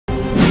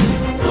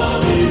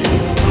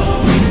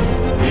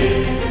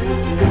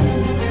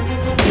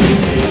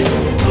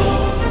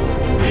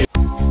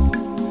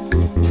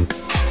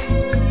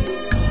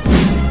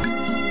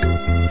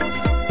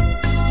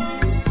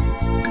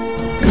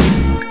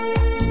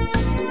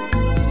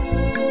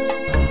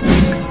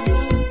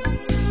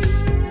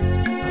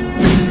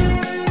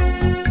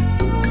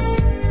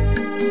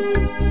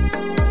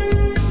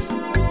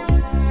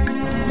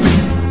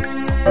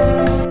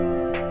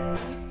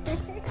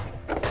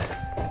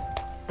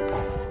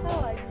How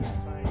are you?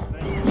 Fine,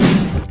 thank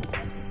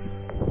you.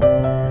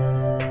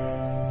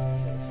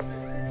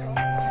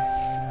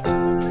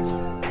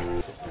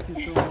 Thank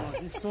you so much.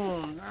 This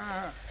sun,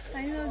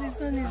 I know this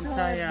one is hard.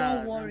 tired.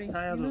 Don't worry. I'm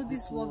tired You know of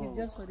this this work work. is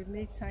just for the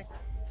make time.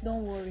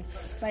 Don't worry.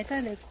 By the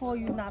time they call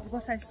you now,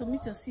 because I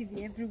submit your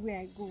CV everywhere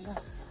I go now.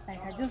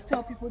 Like I just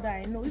tell people that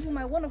I know. Even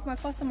one of my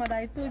customers that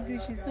I told you,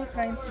 she's so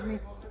kind to me.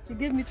 She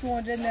gave me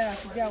 200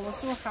 naira today. I was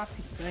so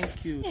happy.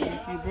 Thank you.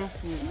 Thank you, bro.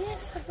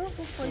 Yes, I brought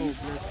food for Oh, you.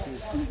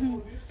 bless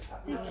you.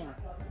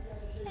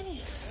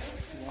 Hey.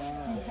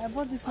 Wow. I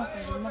bought this one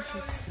from the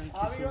market. Thank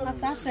you so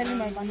much. After selling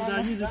my I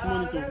banana. use this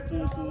money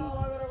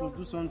to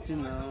do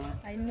something now.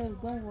 I know,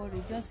 don't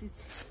worry, just it.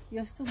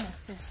 You're still my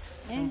first.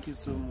 Thank you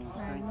so much.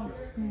 Thank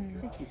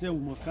you. You said we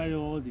must carry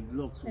all the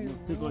blocks. We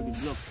must take all the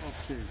blocks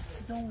upstairs.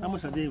 Don't How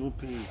much are they even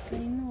paying? I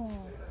know.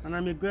 And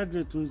I'm a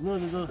graduate too. It's not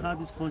even how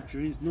this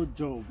country is, no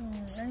job.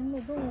 I know,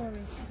 don't worry.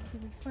 It will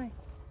be fine.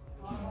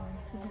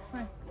 It will be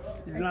fine.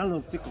 The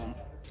landlord still come.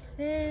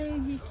 Hey,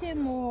 he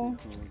came. Oh,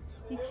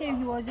 he came.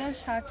 He was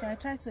just shouting. I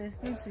tried to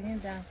explain to him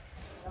that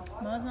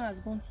my husband has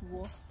gone to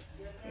work.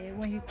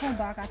 When he come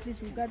back, at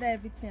least we'll gather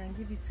everything and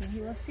give it to him. He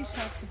was still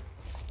shouting.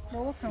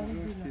 But what can we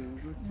do now?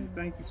 Okay.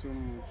 Thank you so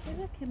much. It's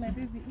okay, my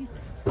baby. Eat.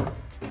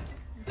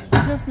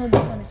 You just know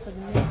this one is for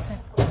the next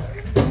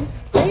time.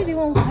 Are you the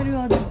one who carry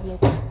all these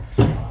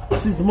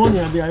blocks? Since morning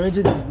I've been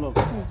arranging these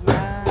blocks. Oh,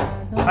 yeah.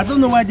 I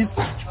don't know why this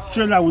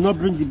trailer will not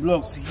bring the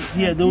blocks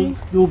here. They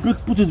will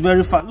put it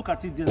very far. Look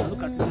at it there.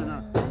 Look at it there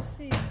now. Let's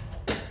see.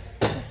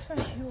 It's fine.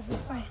 He will be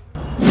fine.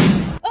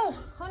 Oh,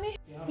 honey,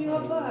 you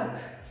are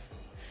back.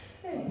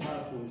 Hey.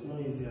 It's not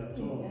easy at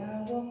all.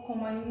 Yeah,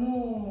 welcome. I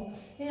know.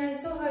 Yeah, I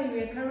saw how you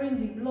were carrying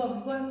the blocks,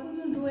 but I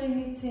couldn't do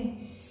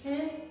anything.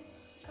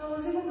 I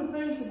was even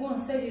preparing to go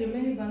and sell the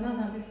remaining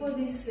banana before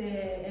this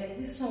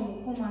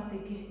sun will come out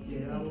again.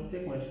 Yeah, I will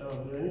take my shower,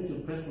 but I need to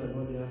press my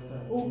body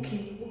after.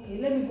 Okay.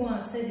 Let me go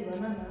and sell the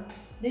banana.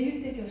 Then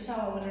you take your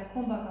shower. When I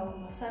come back, I will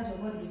massage your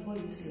body before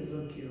you sleep. It's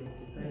okay.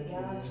 Thank you.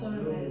 Yeah, sorry,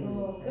 my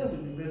love. It will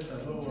be better.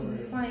 It will be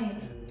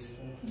fine.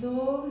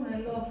 No, my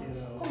love.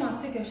 Come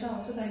and take your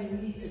shower so that you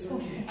will eat.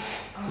 Come.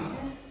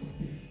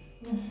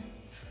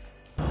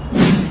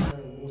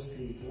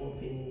 Mostly it's the one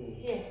paining me.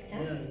 Yeah.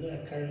 You know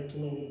I carried too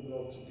many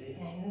blocks today.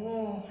 I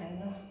know.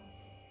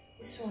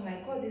 This one,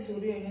 I got this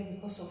Oreo here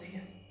because of you.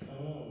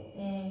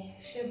 Oh.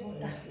 Shea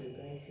butter.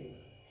 Thank you.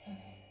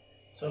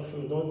 So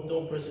food,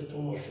 don't press it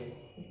too much.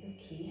 It's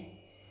okay.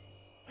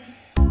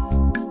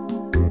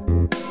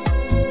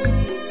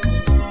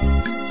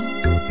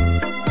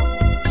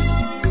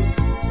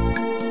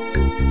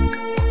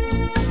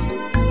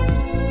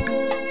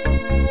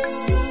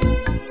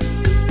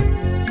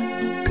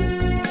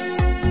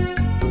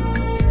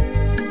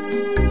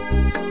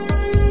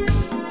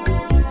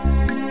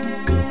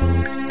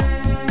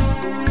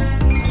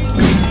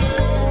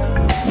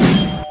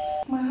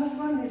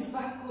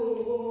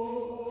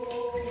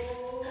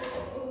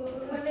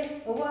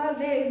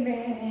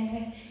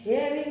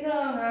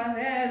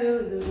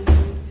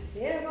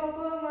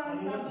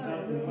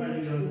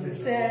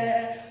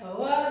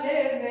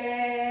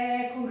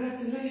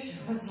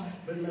 Congratulations.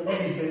 But never be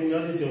telling you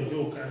this is your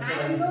joke.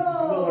 I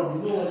know.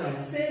 You know what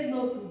I'm Say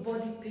no to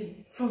body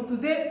pain. From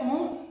today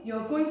on,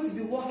 you're going to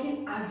be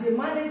working as a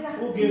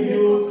manager gave in a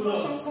you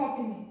construction clothes?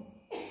 company.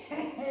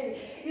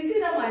 You see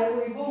that my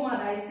Oyibo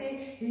man, I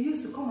say he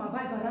used to come and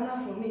buy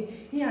banana for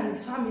me, he and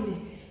his family.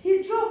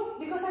 He drove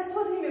because I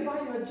told him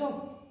about your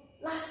job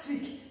last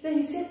week. Then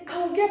he said,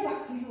 I will get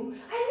back to you.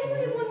 I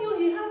never even knew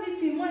he have it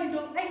in mind.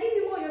 I gave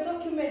him all your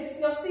documents,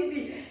 your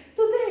CV.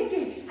 Today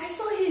again, I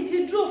saw him.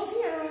 He drove.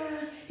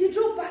 Yeah, he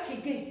drove back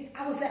again.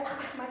 I was like,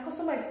 my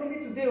customer is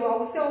coming today. Or I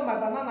will sell my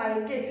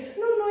banana again.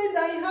 No, knowing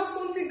that you have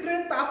something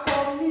greater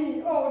for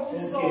me. Oh,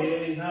 Jesus.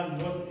 okay, you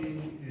have what is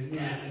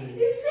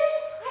He said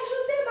I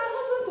should tell my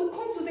husband to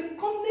come to the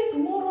company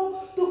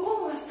tomorrow to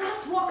come and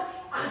start work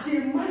as a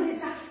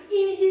manager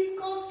in his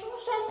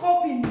construction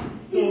company.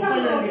 So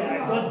finally, I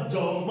got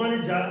job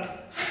manager.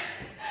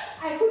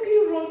 I quickly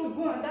run to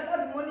go and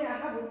gather the money I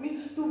have with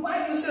me to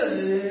buy you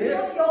suit.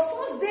 Because your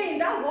first day in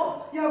that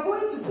work, you are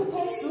going to put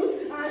on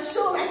suit and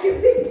show like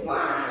a big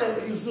man.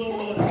 Thank you so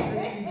much.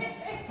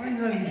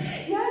 Finally.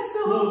 Yes,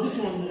 so. No, this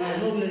one, I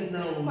know it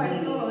now. Oh my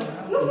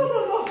God.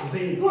 No.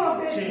 Babe, Go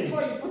and bed change.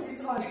 before you put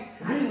it on.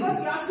 Really?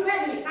 Because you are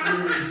smelly.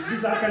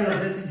 It's that kind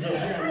of dirty job.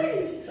 Yeah,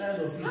 I'm tired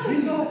of it.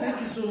 Really,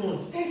 thank you so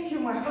much. Thank you,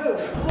 my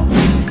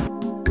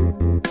husband.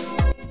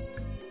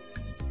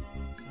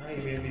 Hi,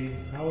 baby.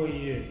 How are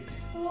you?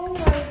 Oh,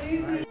 my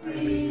baby. Hi,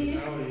 baby.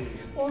 How are you?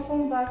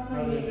 Welcome back, How's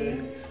honey. it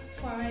going?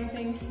 Fine,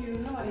 thank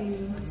you. How are you?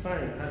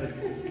 Fine. How's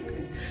it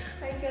going?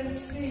 I can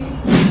see.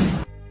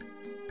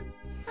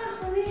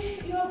 Honey,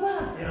 you're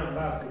back. Yeah, I'm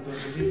back. It was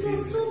a bit It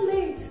was busy. too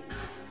late.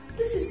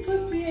 This is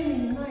 12 p.m.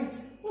 in the night.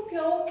 Hope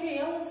you're okay.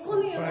 I was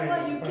calling you Fine,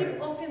 while you fine.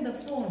 keep offing the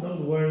phone.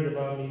 Don't worry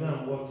about me. Now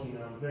I'm working.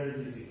 I'm very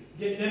busy.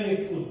 Get me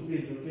food,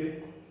 please,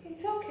 okay?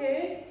 It's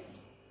okay.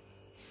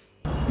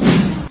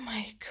 Oh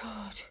my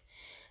God.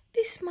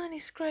 This man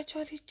is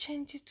gradually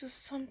changing to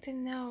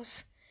something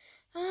else.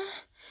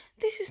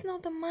 This is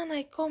not the man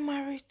I got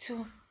married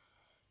to.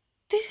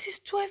 This is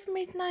 12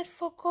 midnight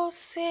for God's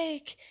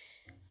sake.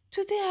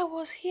 Today I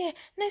was here,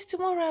 next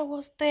tomorrow I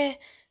was there.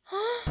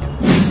 Huh?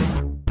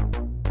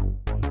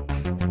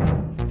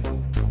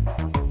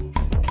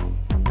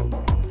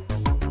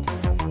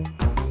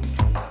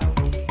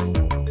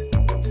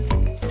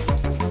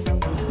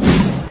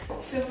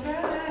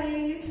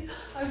 Surprise!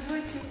 I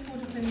brought you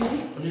food for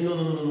me.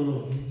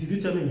 No. Did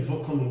you tell me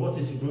before coming? What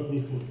is you brought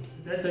me food?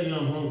 Did I tell you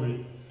I'm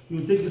hungry? You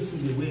will take this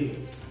food away.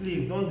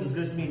 Please, don't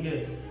disgrace me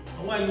here.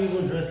 And why are you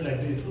even dressed like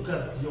this? Look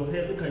at your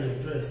hair, look at your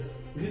dress.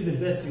 Is this the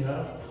best you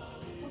have?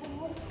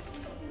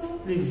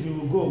 Please,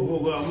 you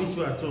go. I'll meet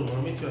you at home.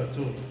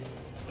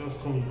 Just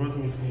come, you brought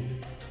me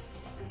food.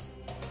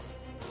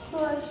 So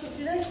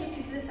should I take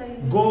it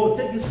later? Go,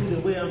 take this food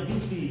away. I'm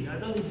busy. I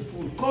don't need the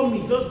food. Call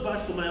me, just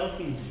back to my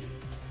office.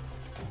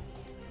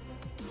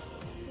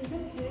 It's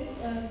okay.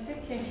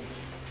 Take care.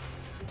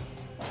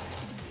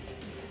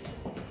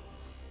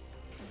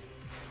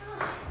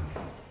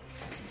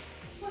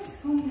 What's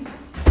going on?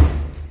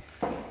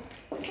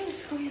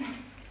 What's going on?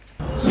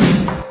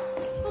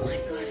 Oh my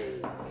God.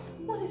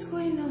 What is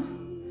going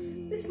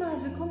on? This man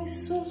is becoming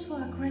so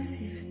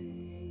aggressive.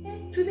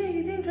 Today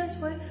you didn't dress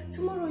well,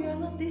 tomorrow you're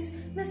not this,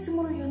 next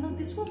tomorrow you're not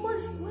this.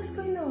 What's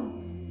going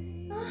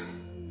on?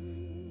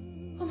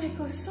 Oh my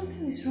God,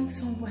 something is wrong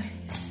somewhere.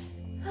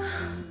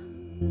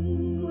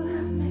 God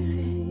have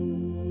mercy.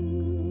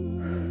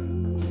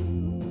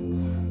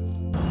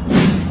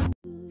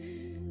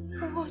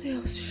 What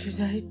else should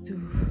I do?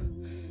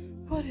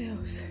 What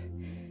else?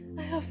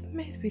 I have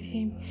met with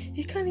him.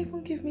 He can't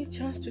even give me a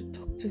chance to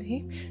talk to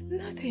him.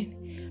 Nothing.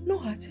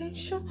 No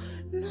attention.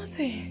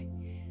 Nothing.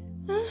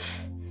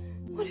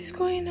 What is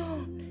going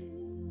on?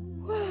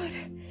 What?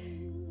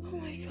 Oh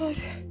my God.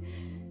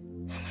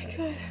 Oh my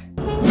God.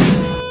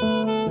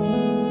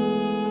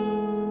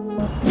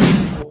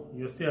 Oh,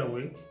 you're still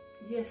awake?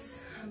 Yes,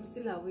 I'm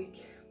still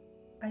awake.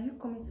 Are you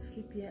coming to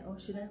sleep here or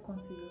should I come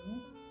to your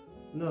room?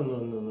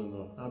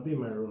 No. I'll be in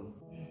my room.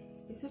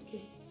 It's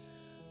okay.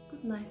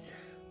 Good night.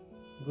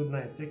 Good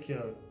night. Take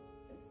care.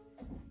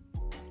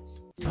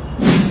 I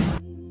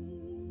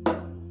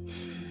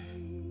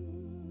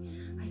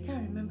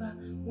can't remember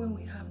when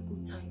we have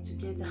good time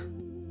together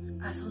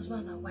as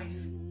husband and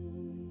wife.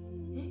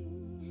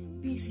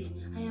 Busy.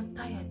 I am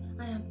tired.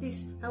 I am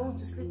this. I want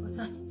to sleep on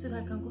time so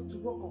that I can go to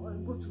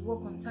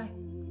work on time.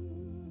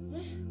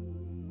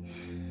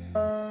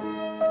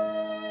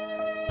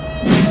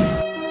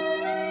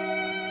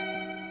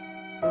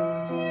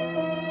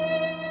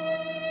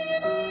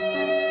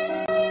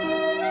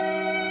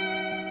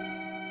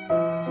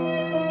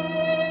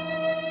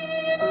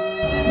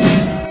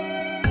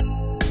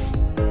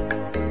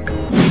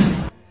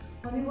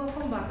 Honey,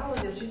 welcome back. How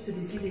was your trip to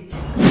the village?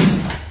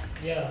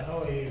 Yeah,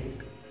 how are you?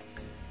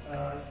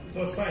 It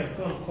was fine.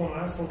 Come. I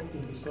have something to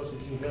discuss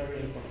with you. Very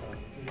important.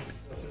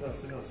 Sit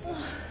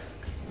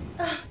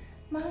down.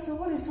 My husband,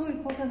 what is so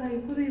important that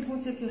you couldn't even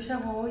take your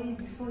shower or eat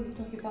before you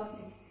talk about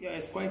it? Yeah,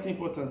 it's quite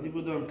important.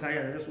 Even though I'm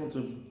tired, I just want to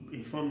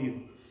inform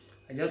you.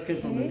 I just came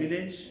from the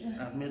village.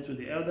 I've met with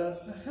the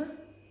elders.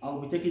 I'll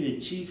be taking a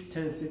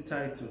chieftaincy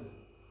title.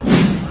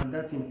 And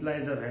that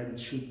implies that I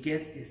should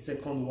get a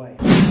second wife.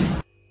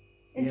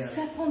 A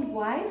second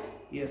wife?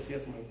 Yes, my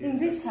dear. In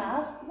this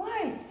house?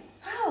 Why?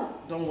 How?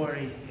 Don't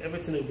worry,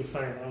 everything will be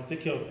fine. I'll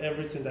take care of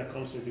everything that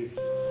comes with it.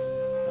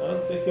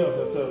 Take care of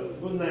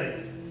yourself. Good night.